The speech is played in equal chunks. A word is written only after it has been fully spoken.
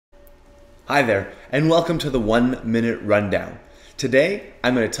Hi there, and welcome to the 1 Minute Rundown. Today,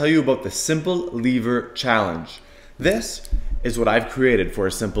 I'm going to tell you about the Simple Lever Challenge. This is what I've created for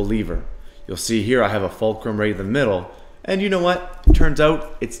a simple lever. You'll see here I have a fulcrum right in the middle, and you know what? Turns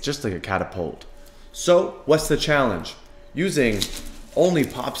out it's just like a catapult. So, what's the challenge? Using only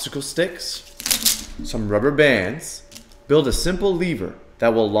popsicle sticks, some rubber bands, build a simple lever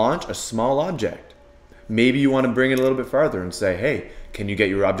that will launch a small object. Maybe you want to bring it a little bit farther and say, hey, can you get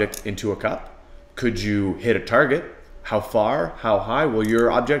your object into a cup? Could you hit a target? How far, how high will your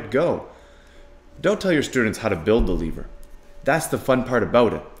object go? Don't tell your students how to build the lever. That's the fun part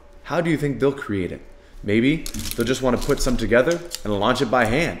about it. How do you think they'll create it? Maybe they'll just want to put some together and launch it by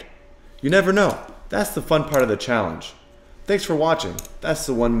hand. You never know. That's the fun part of the challenge. Thanks for watching. That's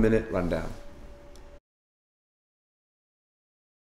the 1 Minute Rundown.